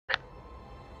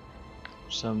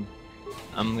some.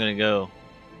 I'm gonna go.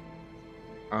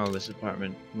 Oh, this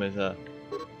apartment with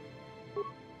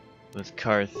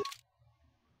Karth.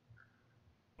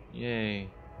 Yay!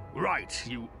 Right,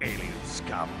 you alien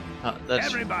scum. That's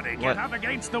Everybody, what? get up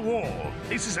against the wall.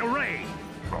 This is a raid.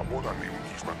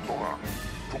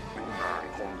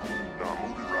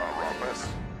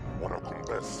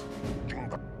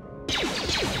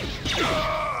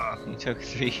 He took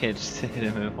 3 hits to hit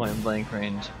him at point blank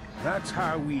range. That's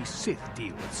how we Sith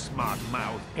deal with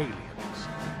smart-mouthed aliens.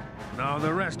 Now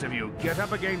the rest of you, get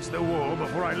up against the wall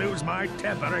before I lose my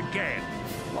temper again.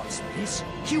 What's this?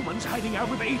 Humans hiding out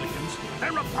with aliens?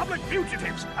 They're Republic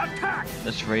fugitives! Attack!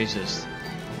 That's racist.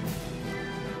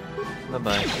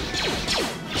 Bye-bye.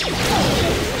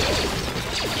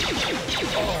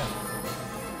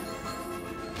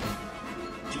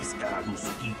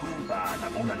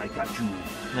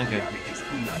 Okay. Okay.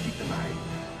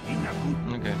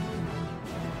 Okay.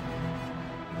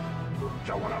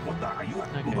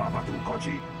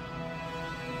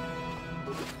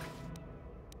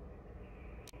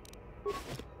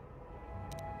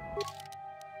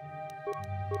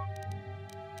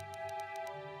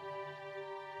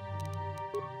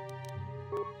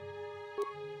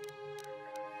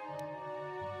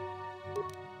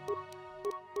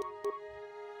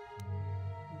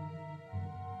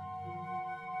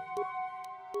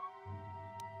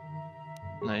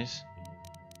 Nice.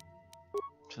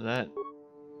 So that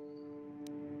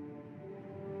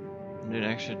did an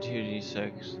extra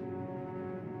 2d6.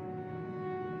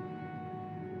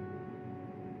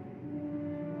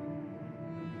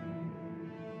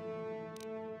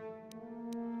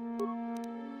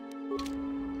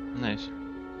 Nice.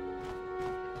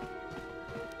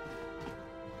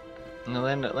 And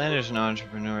Lando's an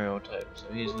entrepreneurial type,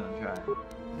 so he's gonna try.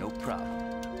 No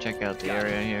problem. Check out the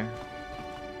area here.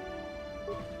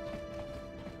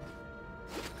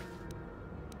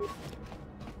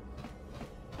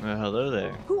 Well, hello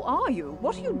there. Who are you?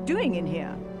 What are you doing in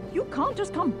here? You can't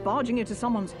just come barging into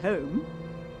someone's home.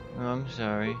 Oh, I'm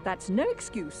sorry. That's no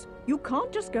excuse. You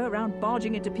can't just go around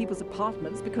barging into people's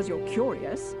apartments because you're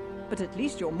curious. But at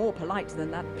least you're more polite than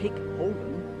that pig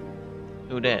Holden.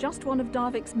 Who dat? Just one of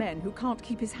Darvik's men who can't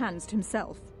keep his hands to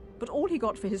himself. But all he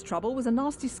got for his trouble was a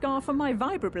nasty scar from my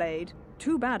vibroblade.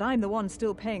 Too bad I'm the one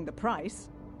still paying the price.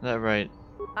 Is that right?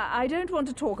 I don't want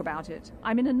to talk about it.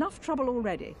 I'm in enough trouble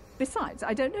already. Besides,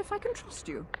 I don't know if I can trust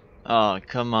you. Oh,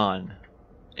 come on.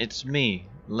 It's me,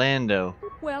 Lando.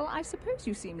 Well, I suppose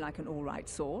you seem like an all-right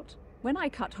sort. When I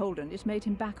cut Holden, it made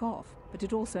him back off, but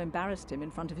it also embarrassed him in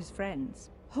front of his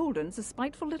friends. Holden's a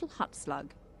spiteful little hut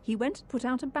slug. He went and put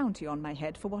out a bounty on my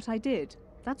head for what I did.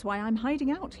 That's why I'm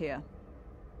hiding out here.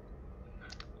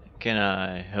 Can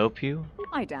I help you?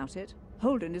 I doubt it.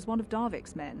 Holden is one of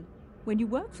Darvik's men. When you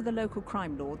work for the local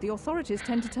crime lord, the authorities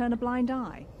tend to turn a blind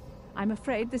eye. I'm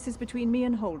afraid this is between me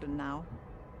and Holden now.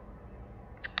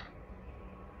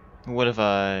 What if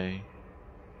I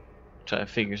try to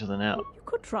figure something out? You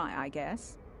could try, I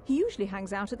guess. He usually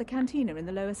hangs out at the cantina in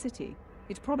the lower city.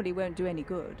 It probably won't do any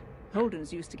good.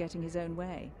 Holden's used to getting his own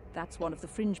way. That's one of the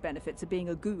fringe benefits of being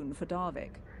a goon for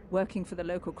Darvik. Working for the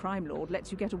local crime lord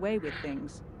lets you get away with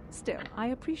things. Still, I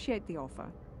appreciate the offer.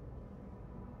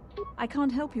 I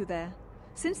can't help you there.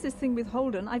 Since this thing with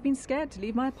Holden, I've been scared to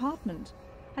leave my apartment.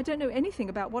 I don't know anything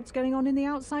about what's going on in the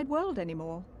outside world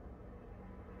anymore.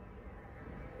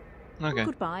 Okay.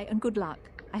 Goodbye and good luck.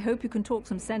 I hope you can talk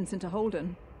some sense into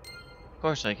Holden. Of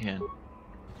course I can.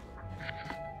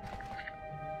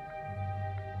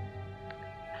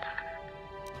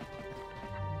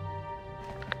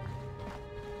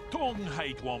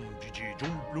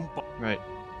 Right.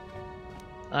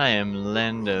 I am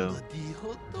Lando.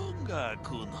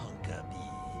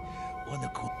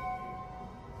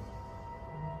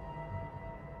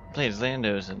 Plays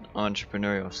Lando is an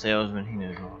entrepreneurial salesman. He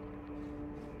knows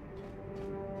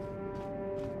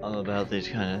all about these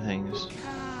kind of things.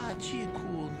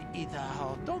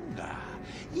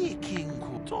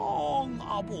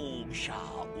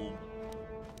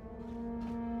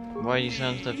 Why are you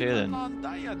selling stuff here then?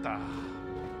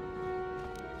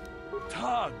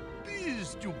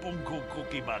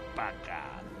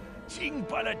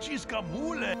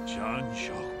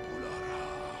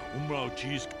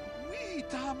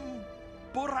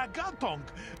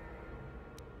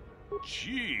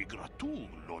 Ci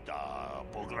gratulo da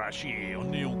pograshi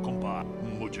ogni un compa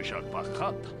mucho shak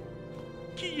pakat.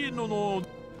 Chi non ho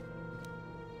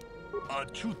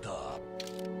aiuta.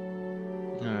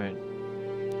 All right.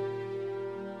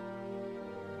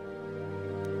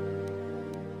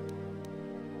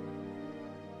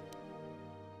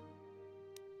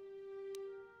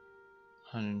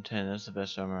 110, that's the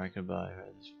best armor I could buy right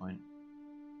at this point.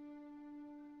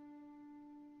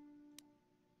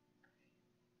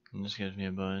 And this gives me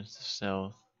a bonus to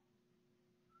stealth.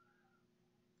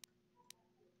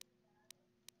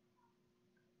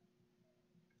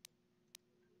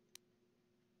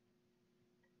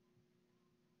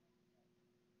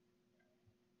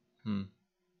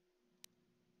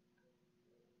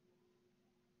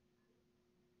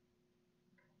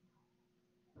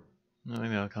 No,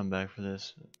 maybe I'll come back for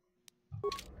this.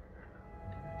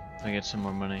 If I get some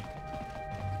more money.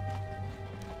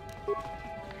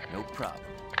 No problem.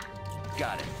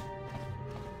 Got it.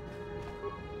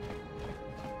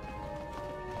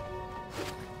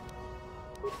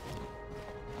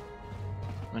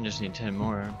 I just need 10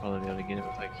 more. I'll probably be able to get it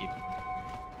if I keep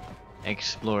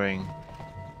exploring.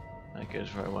 That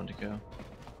goes where I want to go.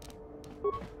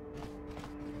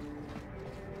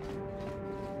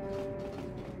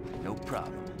 No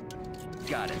problem.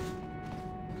 Got it.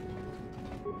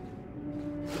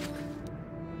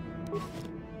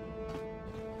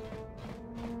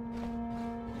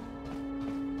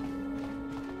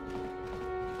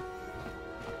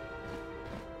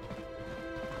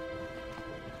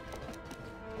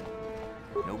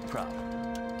 No problem.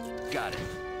 Got it.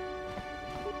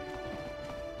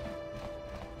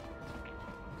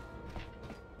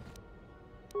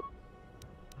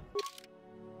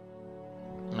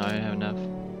 No, I have enough.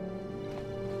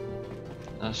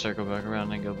 I'll circle back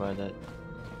around and go buy that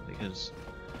because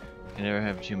you never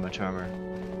have too much armor.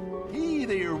 Hey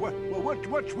there,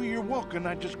 watch where you're walking.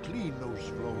 I just cleaned those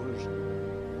floors.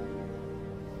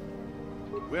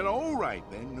 Well, all right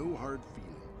then, no hard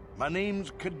feelings. My name's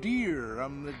KADIRRR.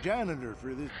 I'm the janitor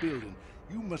for this building.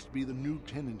 You must be the new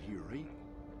tenant here, eh?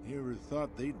 Never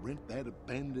thought they'd rent that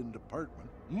abandoned apartment.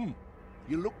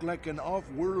 You look like an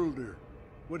off-worlder.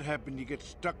 What happened? You get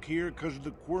stuck here because of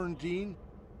the quarantine?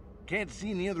 Can't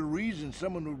see any other reason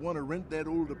someone would want to rent that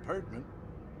old apartment.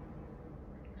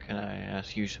 Can I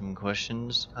ask you some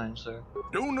questions, kind sir?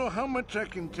 Don't know how much I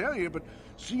can tell you, but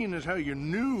seeing as how you're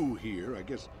new here, I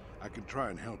guess I can try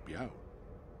and help you out.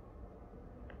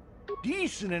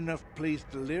 Decent enough place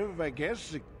to live, I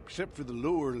guess, except for the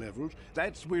lower levels.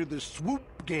 That's where the swoop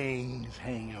gangs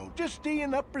hang out. Just stay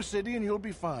in Upper City and you'll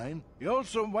be fine. You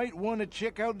also might want to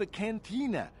check out the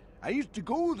cantina. I used to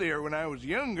go there when I was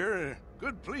younger. A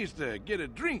good place to get a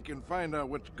drink and find out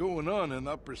what's going on in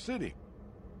the Upper City.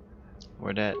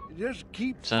 Where that? Just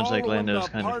keep Sounds like following Lando's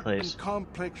the kind of apartment place.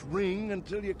 complex ring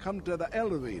until you come to the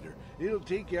elevator. It'll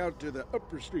take you out to the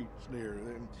upper streets there,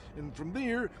 and from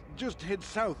there, just head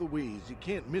south a ways. You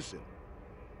can't miss it.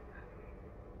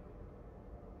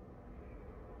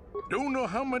 Don't know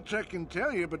how much I can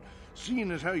tell you, but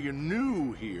seeing as how you're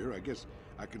new here, I guess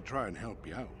I can try and help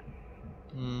you out.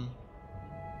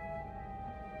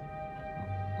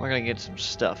 We're gonna get some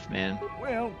stuff, man.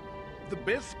 Well, the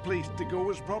best place to go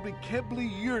is probably Kebla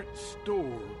Yurt's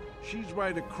store. She's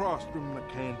right across from the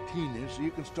cantina, so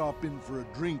you can stop in for a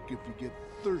drink if you get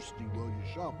thirsty while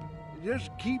you're shopping.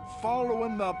 Just keep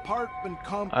following the apartment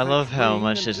complex. I love how ring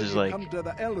much this until is you like come to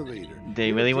the elevator. they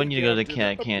It'll really want take you to go to out the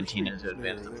upper cantina streets to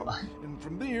advance the there, plot. And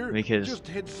from there, Because just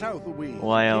head south a ways.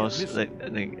 why You can't else? miss it.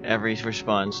 Every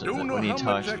response that Don't know when he how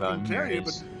talks much I about can here tell you,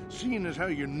 is but seeing as how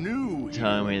you're new here,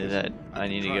 telling me I guess that I can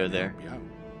need to try go and there. help you out.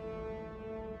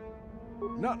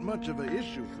 Not much of an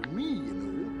issue for me, you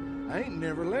know. I ain't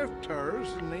never left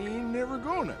Taurus, and they ain't never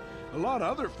gonna. A lot of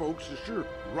other folks are sure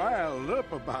riled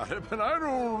up about it, but I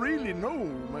don't really know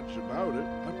much about it.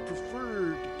 I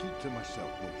prefer to keep to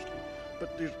myself mostly.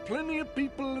 But there's plenty of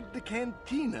people at the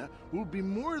cantina who'll be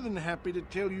more than happy to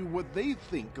tell you what they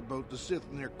think about the Sith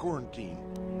and their quarantine.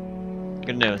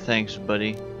 Good to know. Thanks,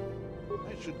 buddy.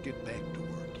 I should get back to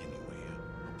work anyway.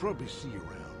 I'll probably see you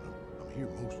around. I'm here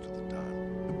most of the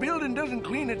time. The building doesn't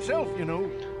clean itself, you know.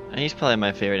 And he's probably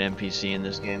my favorite NPC in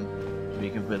this game, to be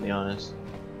completely honest.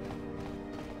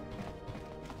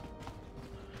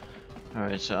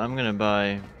 Alright, so I'm gonna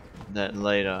buy that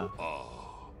later.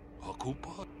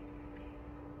 Hakupa?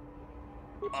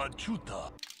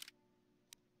 Achuta.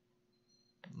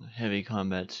 Heavy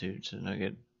combat suits, and I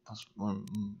get one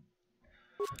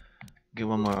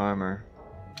more armor.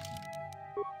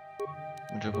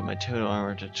 Which will put my total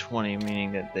armor to 20,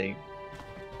 meaning that I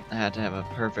had to have a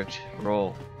perfect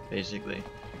roll, basically,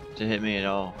 to hit me at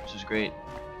all, which is great.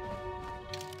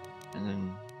 And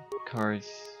then Karth.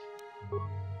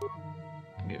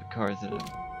 Give Karth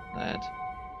that.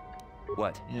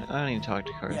 What? Yeah, I don't even talk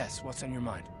to Karth. Yes, what's on your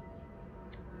mind?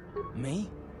 Me?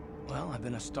 Well, I've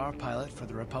been a star pilot for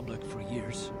the Republic for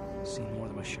years. Seen more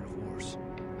than my share of wars.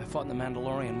 I fought in the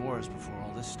Mandalorian Wars before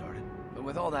all this started. But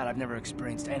with all that, I've never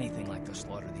experienced anything like the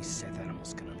slaughter these Sith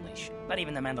animals can unleash. Not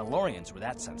even the Mandalorians were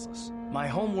that senseless. My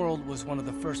homeworld was one of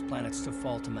the first planets to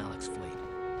fall to Malak's fleet.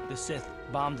 The Sith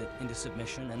bombed it into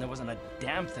submission, and there wasn't a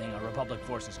damn thing our Republic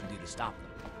forces could do to stop them.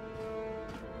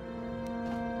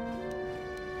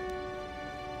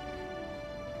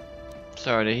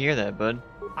 Sorry to hear that, bud.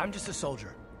 I'm just a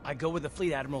soldier. I go where the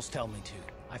fleet admirals tell me to.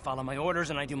 I follow my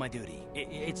orders and I do my duty.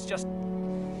 It's just...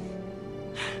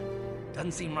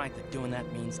 doesn't seem right that doing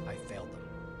that means I failed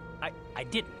them. I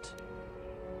didn't.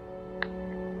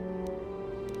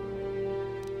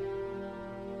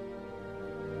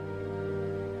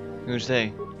 Who's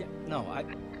they? Yeah, no,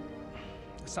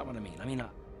 that's not what I mean. I mean,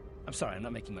 I'm sorry, I'm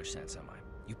not making much sense, am I?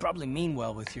 You probably mean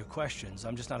well with your questions.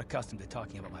 I'm just not accustomed to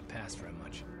talking about my past very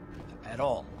much. At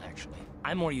all, actually.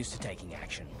 I'm more used to taking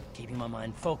action, keeping my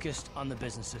mind focused on the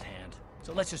business at hand.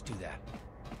 So let's just do that.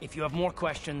 If you have more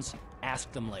questions,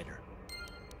 ask them later.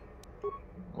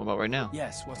 What about right now?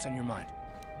 Yes, what's on your mind?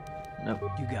 Nope.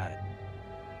 You got it.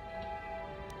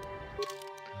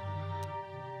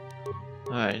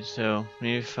 Alright, so we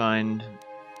need to find...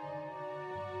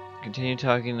 Continue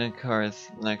talking to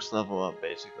Karth, next level up,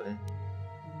 basically.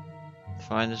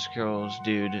 Find the scrolls,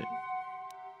 dude,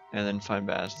 and then find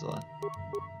Bastila.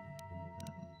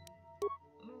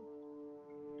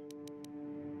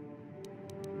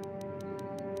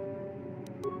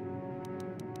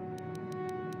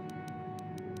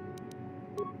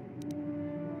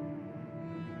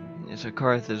 Yeah, so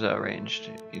Karth is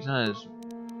outranged. He's not as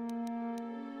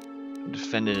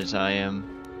defended as I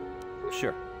am.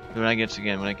 Sure. But when I get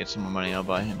some more money, I'll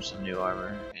buy him some new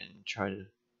armor and try to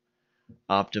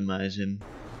optimize him.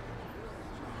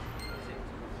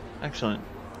 Excellent.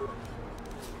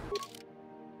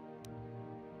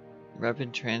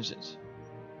 Rapid transit.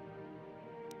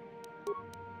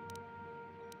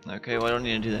 Okay, well I don't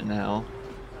need to do that now.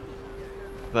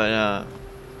 But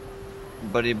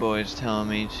Buddy Boy's telling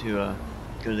me to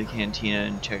go to the cantina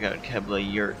and check out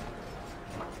Kebla Yurt.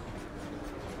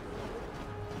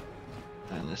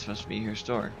 And this must be her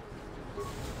store.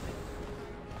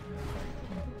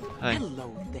 Hi.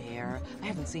 Hello there. I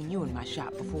haven't seen you in my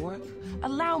shop before.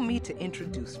 Allow me to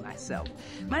introduce myself.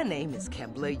 My name is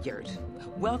Kebla Yurt.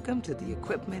 Welcome to the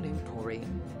Equipment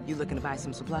Emporium. You looking to buy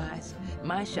some supplies?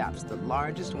 My shop's the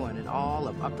largest one in all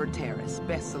of Upper Terrace.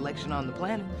 Best selection on the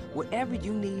planet. Whatever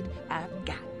you need, I've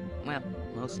got. Well,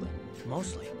 mostly.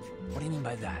 Mostly? What do you mean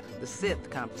by that? The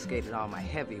Sith confiscated all my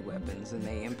heavy weapons, and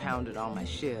they impounded all my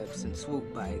ships and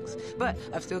swoop bikes. But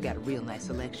I've still got a real nice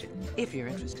selection, if you're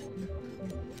interested.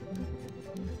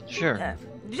 Sure.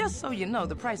 Just so you know,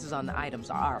 the prices on the items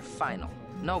are final.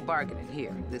 No bargaining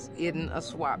here. This isn't a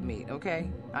swap meet, okay?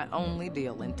 I only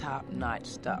deal in top-notch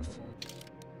stuff.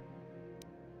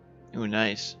 Ooh,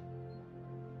 nice.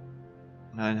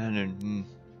 900.